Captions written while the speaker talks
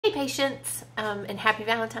Hey Patience, and happy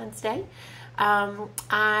Valentine's Day.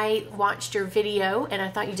 I watched your video and I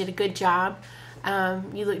thought you did a good job.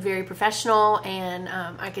 You looked very professional, and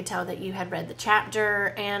I could tell that you had read the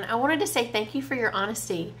chapter, and I wanted to say thank you for your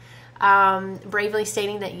honesty, bravely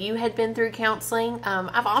stating that you had been through counseling.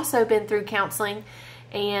 I've also been through counseling,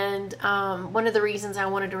 and one of the reasons I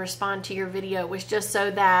wanted to respond to your video was just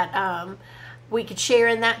so that we could share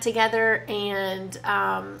in that together, and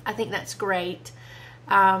I think that's great.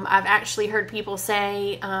 I've actually heard people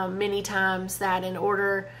say many times that in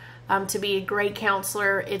order to be a great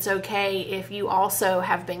counselor, it's okay if you also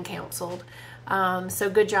have been counseled. So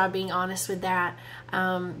good job being honest with that.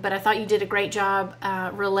 But I thought you did a great job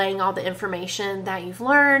relaying all the information that you've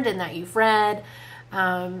learned and that you've read.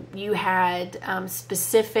 You had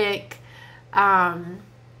specific, I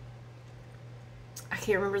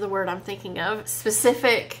can't remember the word I'm thinking of,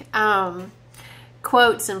 specific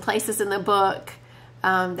quotes and places in the book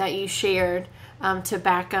that you shared to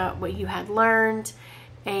back up what you had learned.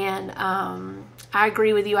 And I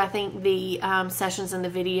agree with you. I think the sessions and the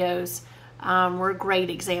videos were great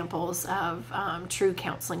examples of true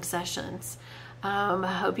counseling sessions. I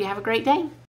hope you have a great day.